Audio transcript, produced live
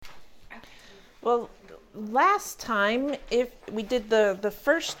Well, last time, if we did the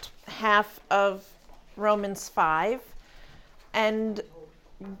first half of Romans 5, and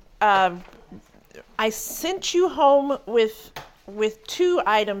I sent you home with two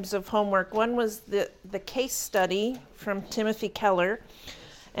items of homework. One was the case study from Timothy Keller,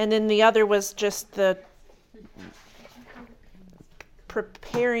 and then the other was just the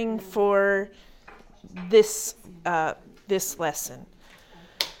preparing for this this lesson.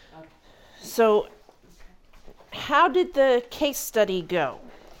 So, how did the case study go?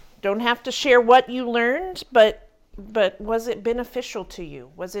 Don't have to share what you learned, but was it beneficial to you?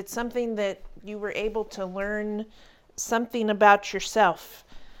 Was it something that you were able to learn something about yourself?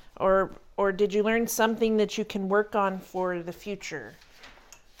 Or did you learn something that you can work on for the future?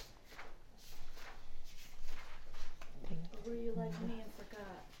 Were you like me and forgot?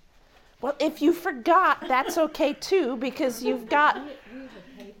 Well, if you forgot, that's okay too, because you've got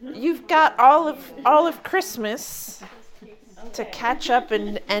all of Christmas to catch up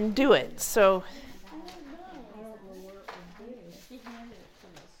and do it. So,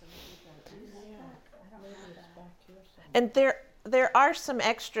 and there are some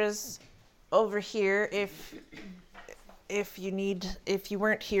extras over here if you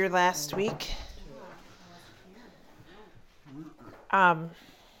weren't here last week.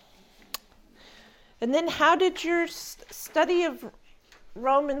 And then how did your study of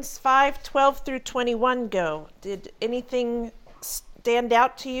Romans 5:12 through 21 go? Did anything stand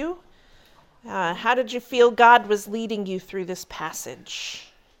out to you? How did you feel God was leading you through this passage?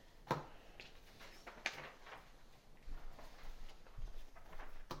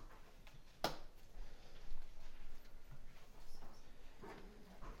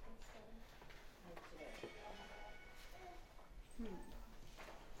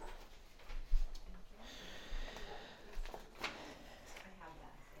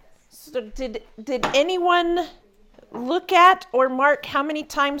 So did anyone look at or mark how many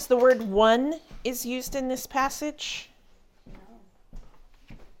times the word one is used in this passage?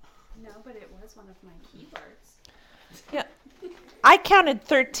 No, but it was one of my keywords. Yeah, I counted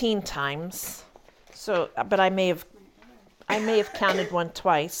 13 times. So, but I may have counted one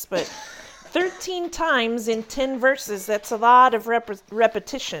twice. But 13 times in 10 verses, that's a lot of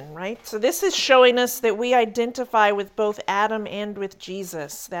repetition, right? So this is showing us that we identify with both Adam and with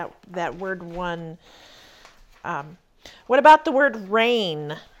Jesus, that word one. What about the word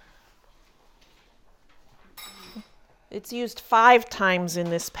reign? It's used 5 times in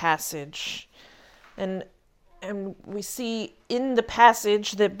this passage. And we see in the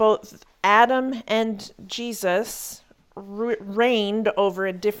passage that both Adam and Jesus reigned over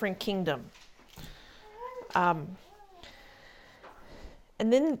a different kingdom. And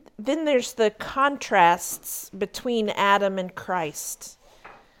then there's the contrasts between Adam and Christ.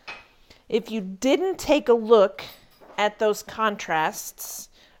 If you didn't take a look at those contrasts,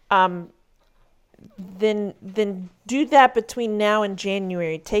 then do that between now and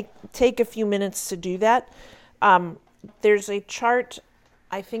January. Take a few minutes to do that. There's a chart,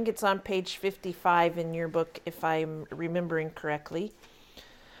 I think it's on page 55 in your book, if I'm remembering correctly,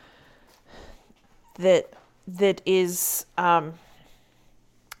 that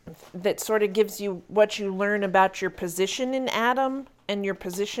sort of gives you what you learn about your position in Adam and your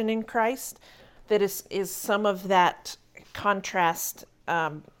position in Christ. That is some of that contrast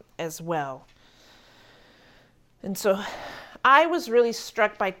as well. And so I was really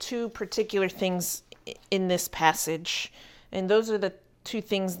struck by 2 particular things in this passage, and those are the 2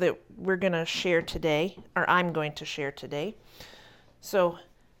 things that we're going to share today, or I'm going to share today. So,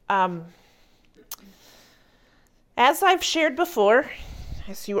 as I've shared before,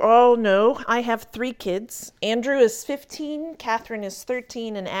 as you all know, I have 3 kids. Andrew is 15, Catherine is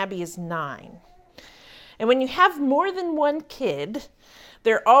 13, and Abby is 9. And when you have more than one kid,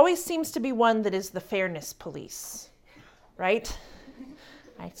 there always seems to be one that is the fairness police, right?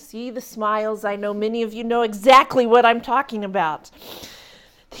 I see the smiles. I know many of you know exactly what I'm talking about.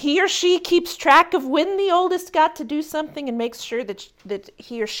 He or she keeps track of when the oldest got to do something and makes sure that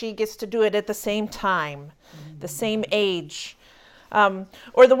he or she gets to do it at the same time, the same age.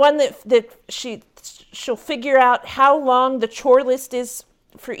 Or the one that she'll figure out how long the chore list is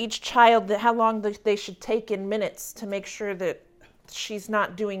for each child, how long they should take in minutes to make sure that she's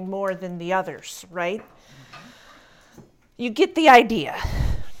not doing more than the others, right? You get the idea.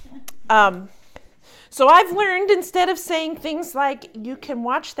 So I've learned, instead of saying things like, you can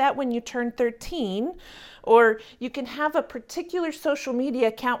watch that when you turn 13, or you can have a particular social media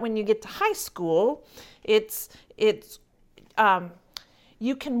account when you get to high school,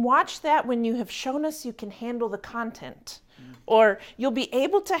 you can watch that when you have shown us you can handle the content, Or you'll be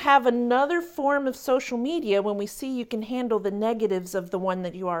able to have another form of social media when we see you can handle the negatives of the one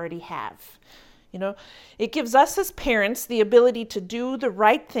that you already have. It gives us as parents the ability to do the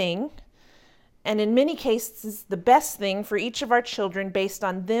right thing, and in many cases, the best thing for each of our children based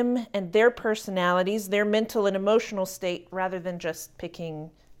on them and their personalities, their mental and emotional state, rather than just picking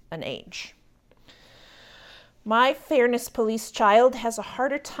an age. My fairness police child has a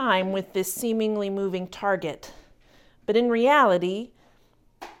harder time with this seemingly moving target. But in reality,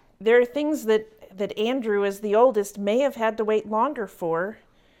 there are things that Andrew, as the oldest, may have had to wait longer for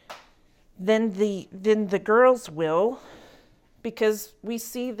than the girls will, because we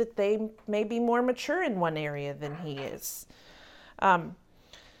see that they may be more mature in one area than he is. So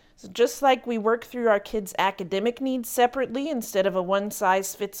just like we work through our kids' academic needs separately instead of a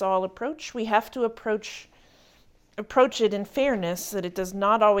one-size-fits-all approach, we have to approach it in fairness, that it does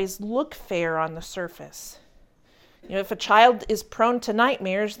not always look fair on the surface. If a child is prone to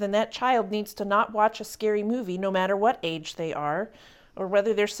nightmares, then that child needs to not watch a scary movie no matter what age they are, or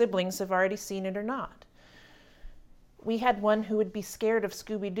whether their siblings have already seen it or not. We had one who would be scared of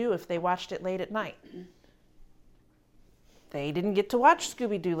Scooby-Doo if they watched it late at night. They didn't get to watch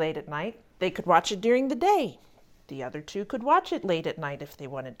Scooby-Doo late at night. They could watch it during the day. The other two could watch it late at night if they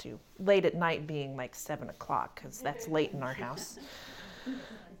wanted to. Late at night being like 7 o'clock, because that's late in our house.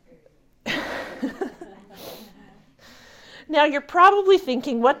 Now, you're probably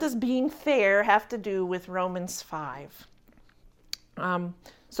thinking, what does being fair have to do with Romans 5?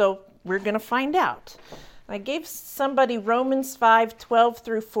 So we're going to find out. I gave somebody Romans 5:12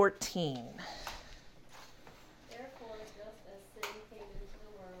 through 14. Therefore, just as sin came into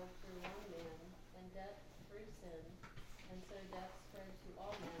the world through one man, and death through sin, and so death spread to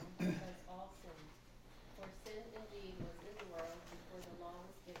all men because all sinned. For sin indeed was in the world before the law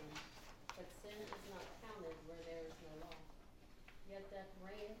was given, but sin is not counted where there is no law. Yet death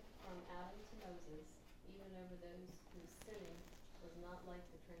reigned from Adam to Moses, even over those whose sinning was not like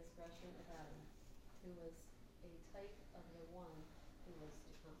the transgression of Adam, who was a type of the one who was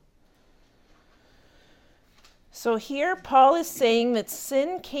to come. So here Paul is saying that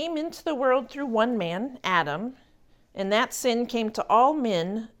sin came into the world through one man, Adam, and that sin came to all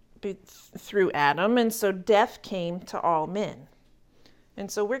men through Adam, and so death came to all men. And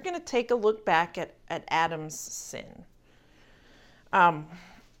so we're going to take a look back at Adam's sin.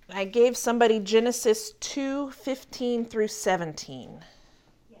 I gave somebody Genesis 2:15 through 17.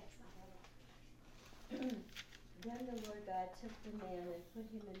 Then the Lord God took the man and put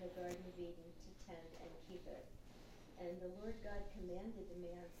him in the Garden of Eden to tend and keep it. And the Lord God commanded the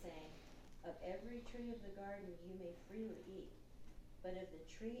man, saying, Of every tree of the garden you may freely eat, but of the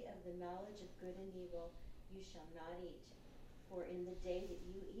tree of the knowledge of good and evil you shall not eat. For in the day that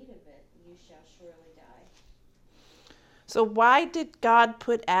you eat of it, you shall surely die. So why did God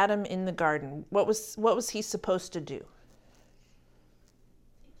put Adam in the garden? What was he supposed to do?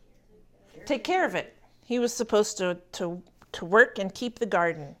 Take care of it. He was supposed to work and keep the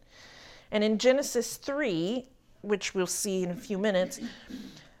garden. And in Genesis 3, which we'll see in a few minutes,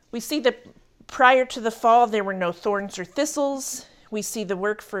 we see that prior to the fall, there were no thorns or thistles. We see the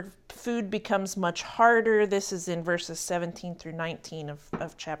work for food becomes much harder. This is in verses 17 through 19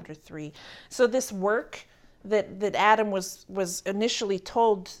 of chapter 3. So this work that Adam was initially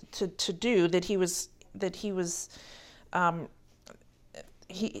told to do,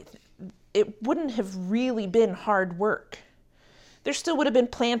 it wouldn't have really been hard work. There still would have been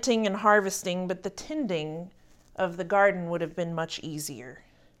planting and harvesting, but the tending of the garden would have been much easier.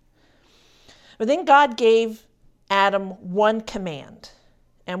 But then God gave Adam one command.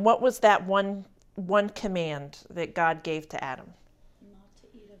 And what was that one command that God gave to Adam? Not to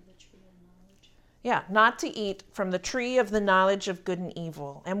eat of the tree of knowledge. Yeah, not to eat from the tree of the knowledge of good and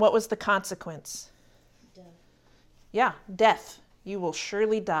evil. And what was the consequence? Death. Yeah, death. You will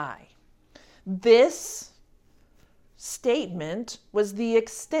surely die. This statement was the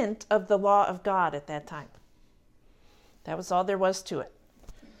extent of the law of God at that time. That was all there was to it.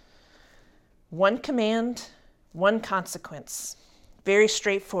 One command, one consequence. Very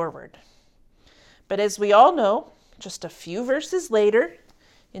straightforward. But as we all know, just a few verses later,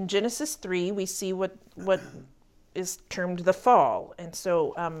 in Genesis 3, we see what is termed the fall. And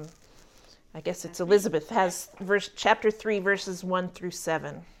so I guess it's Elizabeth has chapter 3, verses 1 through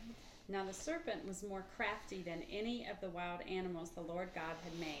 7. Now the serpent was more crafty than any of the wild animals the Lord God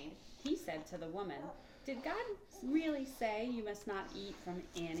had made. He said to the woman, Did God really say you must not eat from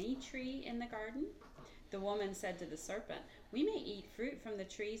any tree in the garden? The woman said to the serpent, We may eat fruit from the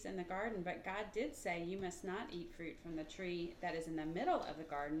trees in the garden, but God did say you must not eat fruit from the tree that is in the middle of the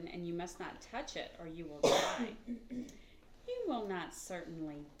garden, and you must not touch it, or you will die. "You will not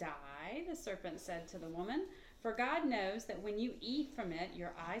certainly die," the serpent said to the woman. "For God knows that when you eat from it,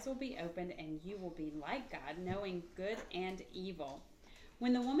 your eyes will be opened and you will be like God, knowing good and evil."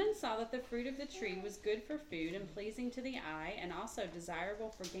 When the woman saw that the fruit of the tree was good for food and pleasing to the eye and also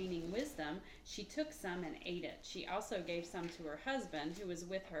desirable for gaining wisdom, she took some and ate it. She also gave some to her husband who was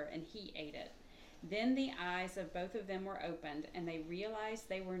with her, and he ate it. Then the eyes of both of them were opened, and they realized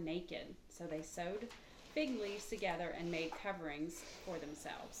they were naked. So they sewed fig leaves together and made coverings for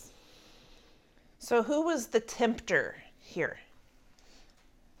themselves. So who was the tempter here?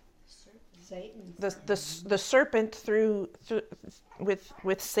 Satan. The serpent through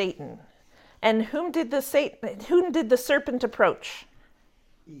with Satan. And whom did the serpent approach?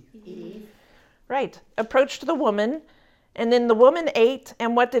 Eve. Right. Approached the woman, and then the woman ate,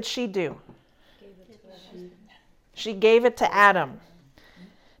 and what did she do? Gave it to her husband. She gave it to Adam.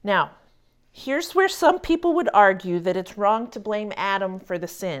 Now, here's where some people would argue that it's wrong to blame Adam for the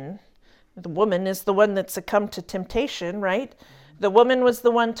sin. The woman is the one that succumbed to temptation, right? The woman was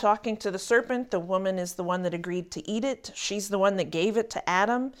the one talking to the serpent. The woman is the one that agreed to eat it. She's the one that gave it to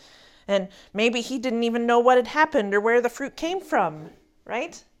Adam. And maybe he didn't even know what had happened or where the fruit came from,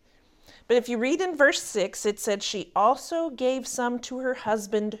 right? But if you read in verse 6, it said she also gave some to her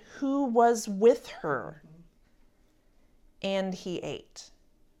husband who was with her, and he ate.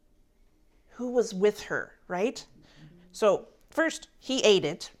 Who was with her, right? So first, he ate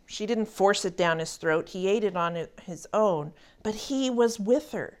it. She didn't force it down his throat. He ate it on his own, but he was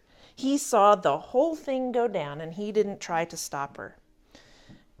with her. He saw the whole thing go down, and he didn't try to stop her.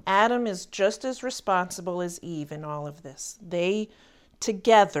 Adam is just as responsible as Eve in all of this. They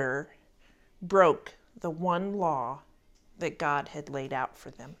together broke the one law that God had laid out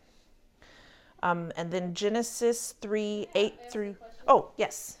for them. And then Genesis 3:8 through... Oh,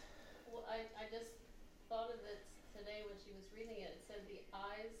 yes. Well, I just thought of it today when she was reading it. It said the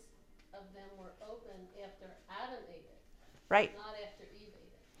eyes of them were open after Adam ate it, Right. not after Eve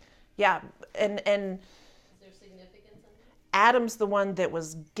ate it. Yeah, and Is there significance in that? Adam's the one that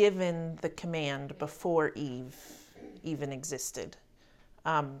was given the command before Eve even existed,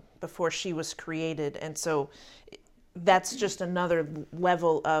 before she was created. And so that's just another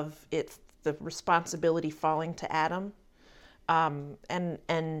level of it, the responsibility falling to Adam.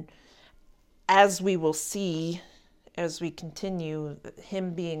 And as we will see, as we continue,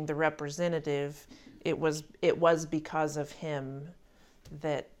 him being the representative, it was because of him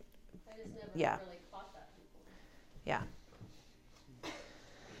that, I just never Yeah. really caught that before. yeah.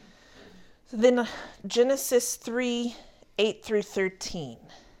 So then Genesis 3:8 through 13.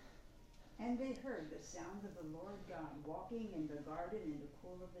 And they heard the sound of the Lord God walking in the garden in the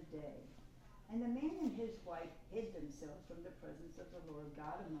cool of the day. And the man and his wife hid themselves from the presence of the Lord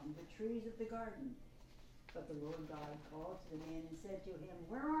God among the trees of the garden. But the Lord God called to the man and said to him,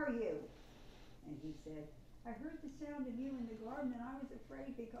 "Where are you?" And he said, "I heard the sound of you in the garden, and I was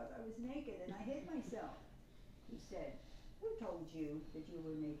afraid because I was naked, and I hid myself." He said, "Who told you that you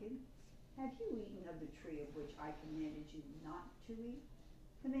were naked? Have you eaten of the tree of which I commanded you not to eat?"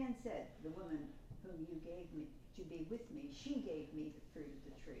 The man said, "The woman whom you gave me to be with me, she gave me the fruit of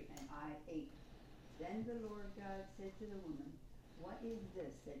the tree, and I ate." Then the Lord God said to the woman, "What is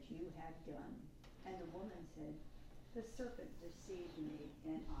this that you have done?" And the woman said, "The serpent deceived me,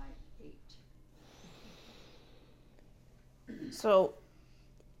 and I ate." So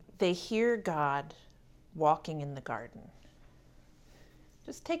they hear God walking in the garden.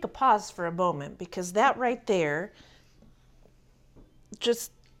 Just take a pause for a moment, because that right there,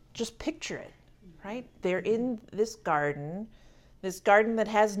 just picture it, right? They're in this garden that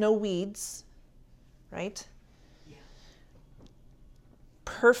has no weeds, right? Yeah.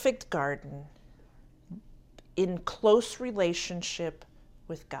 Perfect garden in close relationship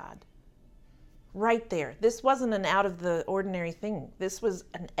with God. Right there. This wasn't an out of the ordinary thing. This was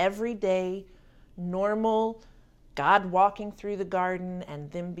an everyday, normal God walking through the garden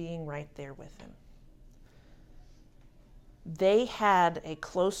and them being right there with him. They had a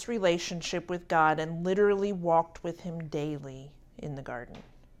close relationship with God and literally walked with him daily in the garden.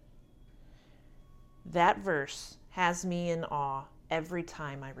 That verse has me in awe every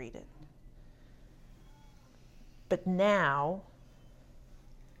time I read it. But now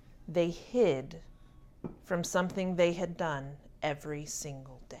they hid from something they had done every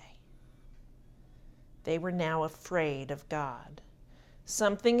single day. They were now afraid of God.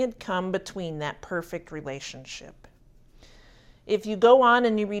 Something had come between that perfect relationship. If you go on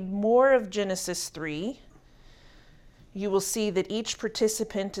and you read more of Genesis 3, you will see that each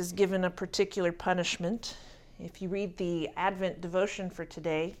participant is given a particular punishment If you read the Advent devotion for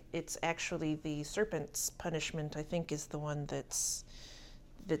today, it's actually the serpent's punishment, I think, is the one that's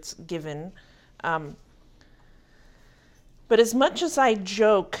given. But as much as I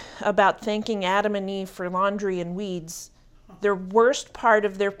joke about thanking Adam and Eve for laundry and weeds, their worst part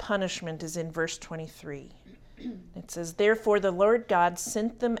of their punishment is in verse 23. It says, "Therefore the Lord God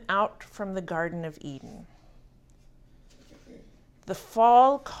sent them out from the Garden of Eden." The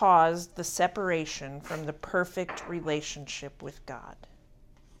fall caused the separation from the perfect relationship with God.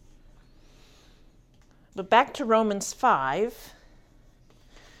 But back to Romans 5.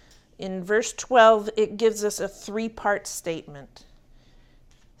 In verse 12, it gives us a three-part statement.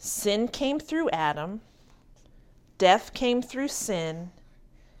 Sin came through Adam. Death came through sin.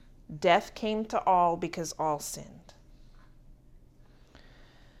 Death came to all because all sinned.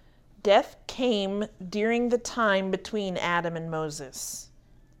 Death came during the time between Adam and Moses.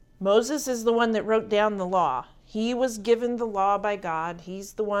 Moses is the one that wrote down the law. He was given the law by God.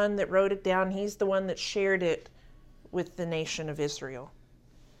 He's the one that wrote it down. He's the one that shared it with the nation of Israel.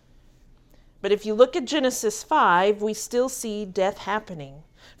 But if you look at Genesis 5, we still see death happening.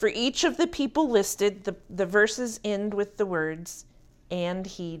 For each of the people listed, the verses end with the words, "and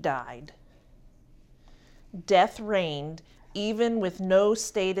he died." Death reigned, even with no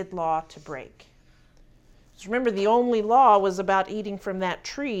stated law to break. So remember, the only law was about eating from that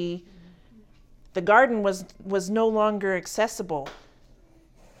tree. The garden was no longer accessible.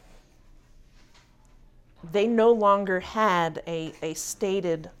 They no longer had a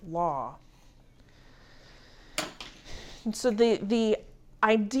stated law. And so the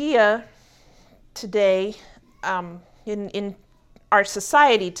idea today, in our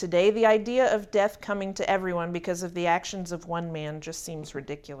society today, the idea of death coming to everyone because of the actions of one man just seems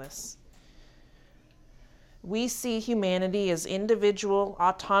ridiculous. We see humanity as individual,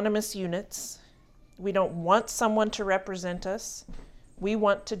 autonomous units. We don't want someone to represent us. We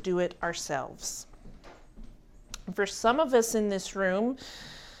want to do it ourselves. For some of us in this room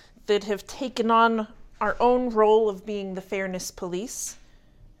that have taken on our own role of being the fairness police,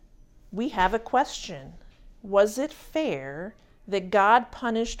 we have a question. Was it fair that God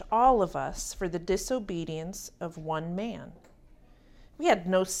punished all of us for the disobedience of one man? We had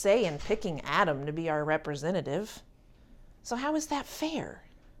no say in picking Adam to be our representative. So how is that fair?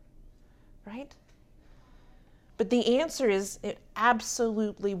 Right? But the answer is it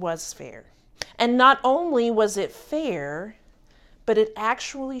absolutely was fair. And not only was it fair, but it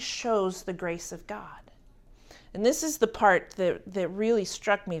actually shows the grace of God. And this is the part that really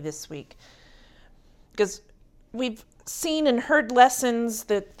struck me this week. Because we've seen and heard lessons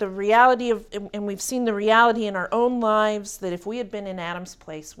that the reality of, and we've seen the reality in our own lives, that if we had been in Adam's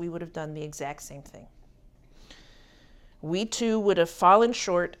place, we would have done the exact same thing. We too would have fallen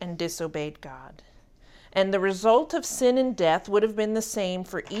short and disobeyed God. And the result of sin and death would have been the same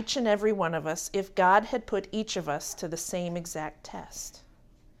for each and every one of us if God had put each of us to the same exact test.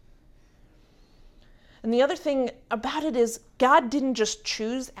 And the other thing about it is God didn't just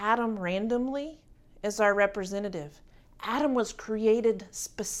choose Adam randomly as our representative. Adam was created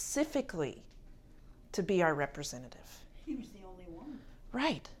specifically to be our representative. He was the only one.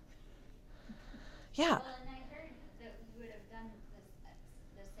 Right. Yeah. Well, and I heard that we would have done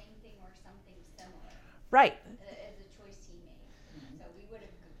the same thing or something similar Right. as a choice he made. So we would have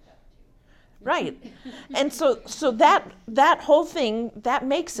goofed up too. Right. And so that whole thing, that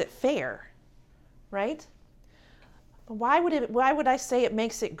makes it fair. Right? Why would I say it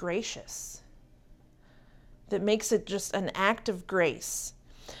makes it gracious? That makes it just an act of grace.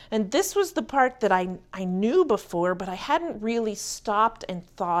 And this was the part that I knew before, but I hadn't really stopped and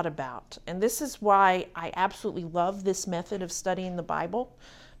thought about. And this is why I absolutely love this method of studying the Bible,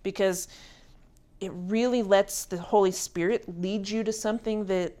 because it really lets the Holy Spirit lead you to something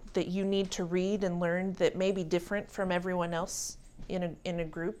that you need to read and learn that may be different from everyone else in a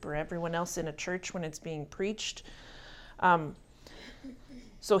group or everyone else in a church when it's being preached.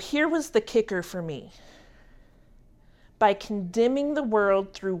 So here was the kicker for me. By condemning the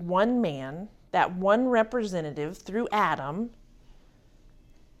world through one man, that one representative, through Adam,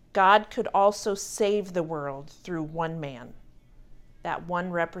 God could also save the world through one man, that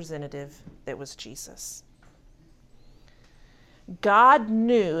one representative that was Jesus. God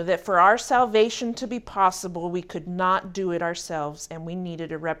knew that for our salvation to be possible, we could not do it ourselves, and we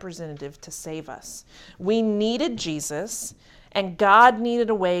needed a representative to save us. We needed Jesus, and God needed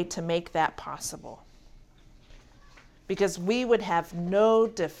a way to make that possible. Because we would have no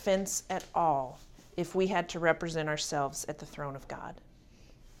defense at all if we had to represent ourselves at the throne of God.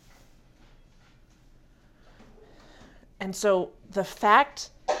 And so the fact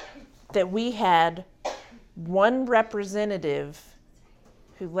that we had one representative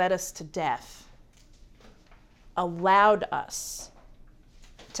who led us to death allowed us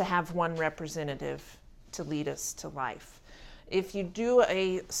to have one representative to lead us to life. If you do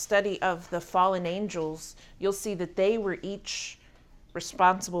a study of the fallen angels, you'll see that they were each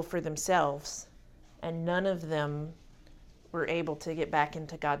responsible for themselves, and none of them were able to get back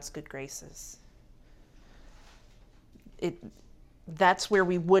into God's good graces. That's where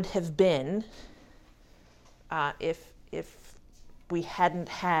we would have been if we hadn't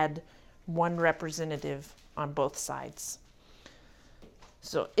had one representative on both sides.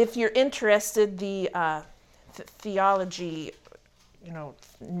 So if you're interested, the theology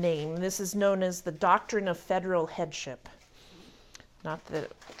name, this is known as the doctrine of federal headship. Not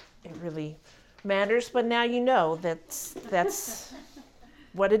that it really matters, but now you know that's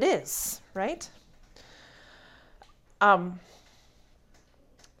what it is, right? And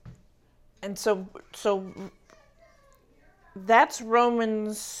so that's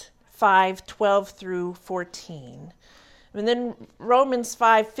Romans 5:12 through 14. And then Romans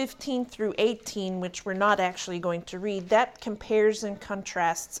 5:15 through 18, which we're not actually going to read, that compares and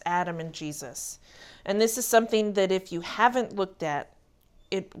contrasts Adam and Jesus. And this is something that if you haven't looked at,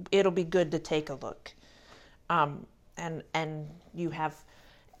 it'll be good to take a look. And you have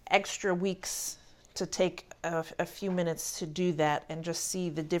extra weeks to take a few minutes to do that and just see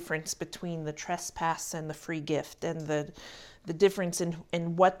the difference between the trespass and the free gift, and the difference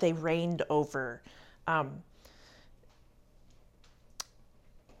in what they reigned over.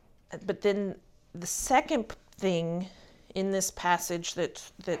 But then the second thing in this passage that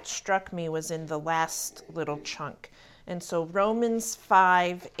struck me was in the last little chunk. And so Romans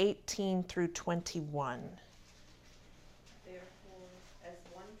 5:18 through 21. Therefore, as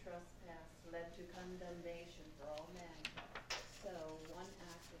one trespass led to condemnation for all men, so one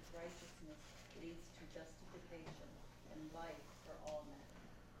act of righteousness leads to justification and life for all men.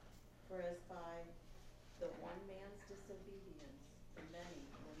 For as by the one man's disobedience the many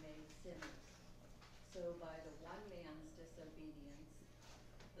were made sinners, so by the one man's disobedience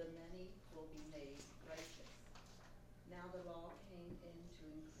the many will be made righteous. Now the law came in to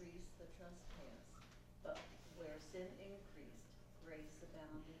increase the trespass, but where sin increased, grace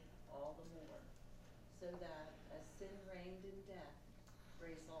abounded all the more, so that as sin reigned in death,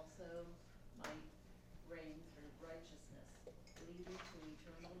 grace also might reign through righteousness, leading to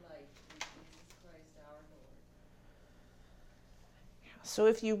eternal life through Jesus Christ our Lord. So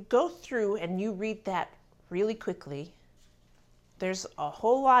if you go through and you read that really quickly, there's a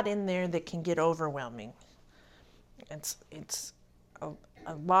whole lot in there that can get overwhelming. It's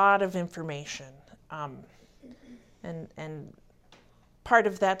a lot of information, and part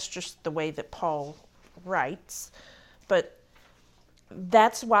of that's just the way that Paul writes, but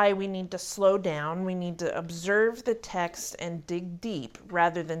that's why we need to slow down. We need to observe the text and dig deep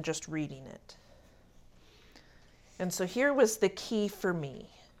rather than just reading it. And so here was the key for me,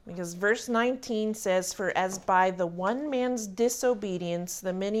 because verse 19 says, "For as by the one man's disobedience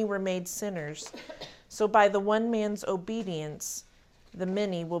the many were made sinners, so by the one man's obedience the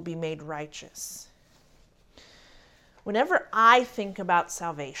many will be made righteous." Whenever I think about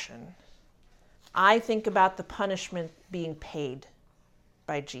salvation, I think about the punishment being paid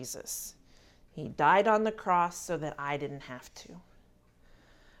by Jesus. He died on the cross so that I didn't have to.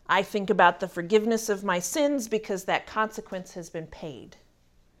 I think about the forgiveness of my sins because that consequence has been paid.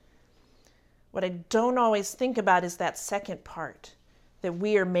 What I don't always think about is that second part, that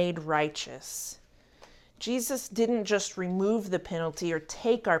we are made righteous. Jesus didn't just remove the penalty or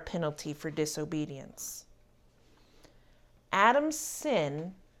take our penalty for disobedience. Adam's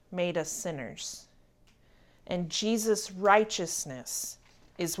sin made us sinners, and Jesus' righteousness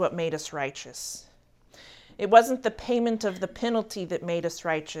is what made us righteous. It wasn't the payment of the penalty that made us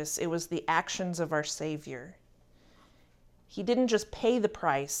righteous, it was the actions of our Savior. He didn't just pay the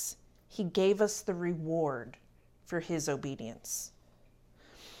price, he gave us the reward for his obedience.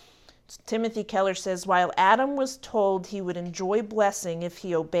 Timothy Keller says, while Adam was told he would enjoy blessing if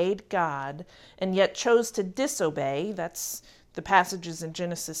he obeyed God, and yet chose to disobey, that's the passages in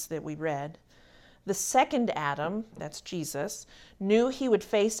Genesis that we read, the second Adam, that's Jesus, knew he would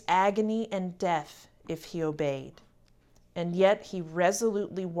face agony and death if he obeyed, and yet he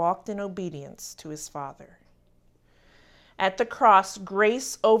resolutely walked in obedience to his Father. At the cross,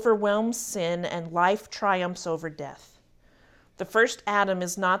 grace overwhelms sin and life triumphs over death. The first Adam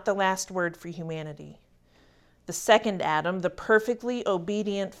is not the last word for humanity. The second Adam, the perfectly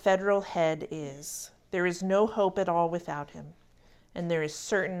obedient federal head, is. There is no hope at all without him, and there is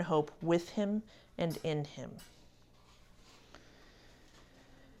certain hope with him and in him.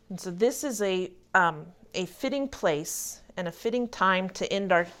 And so this is a a fitting place and a fitting time to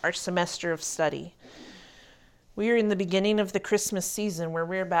end our semester of study. We are in the beginning of the Christmas season where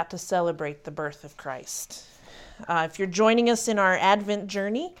we're about to celebrate the birth of Christ. If you're joining us in our Advent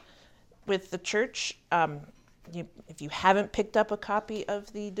journey with the church, if you haven't picked up a copy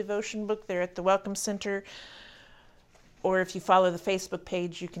of the devotion book, they're at the Welcome Center. Or if you follow the Facebook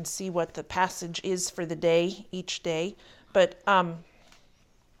page, you can see what the passage is for the day, each day. But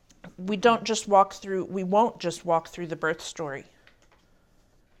we won't just walk through the birth story.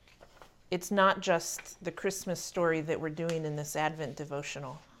 It's not just the Christmas story that we're doing in this Advent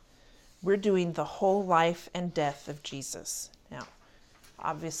devotional. We're doing the whole life and death of Jesus. Now,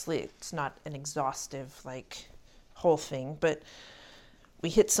 obviously, it's not an exhaustive, whole thing, but we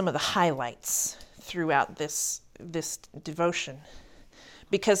hit some of the highlights throughout this devotion,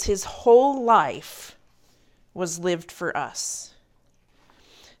 because his whole life was lived for us.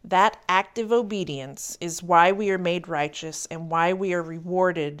 That active obedience is why we are made righteous and why we are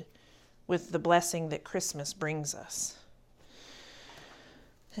rewarded with the blessing that Christmas brings us.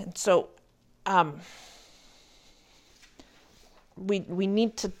 And so we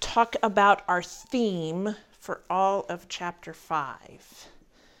need to talk about our theme for all of chapter 5.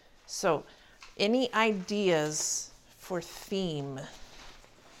 So any ideas for theme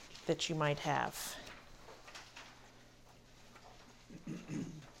that you might have?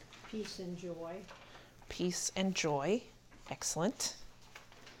 Peace and joy. Peace and joy. Excellent.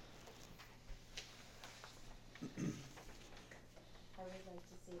 I would like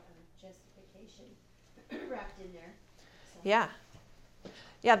to see justification wrapped in there. So. Yeah.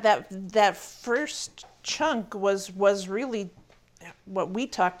 Yeah, that first chunk was really what we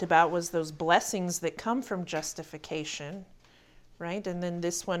talked about, was those blessings that come from justification, right? And then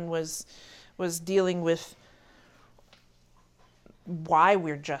this one was dealing with why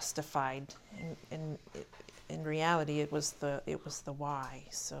we're justified. And in reality, it was the why.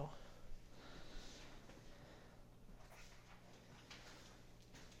 So I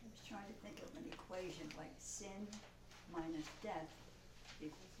was trying to think of an equation like sin minus death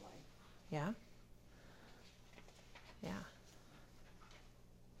equals life. yeah. Yeah.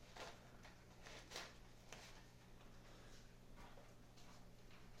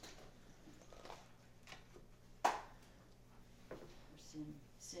 Or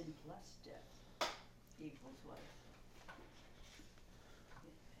sin plus death equals life.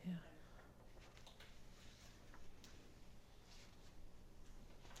 Yeah.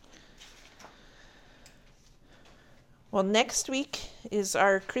 Well, next week is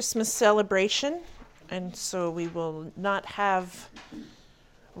our Christmas celebration, and so we will not have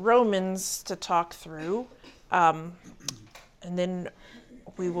Romans to talk through. And then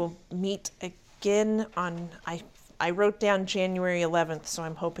we will meet again on, I wrote down January 11th, so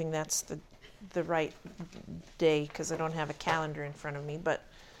I'm hoping that's the right day, because I don't have a calendar in front of me, but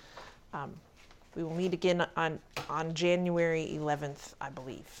we will meet again on January 11th, I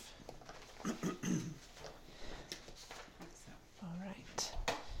believe.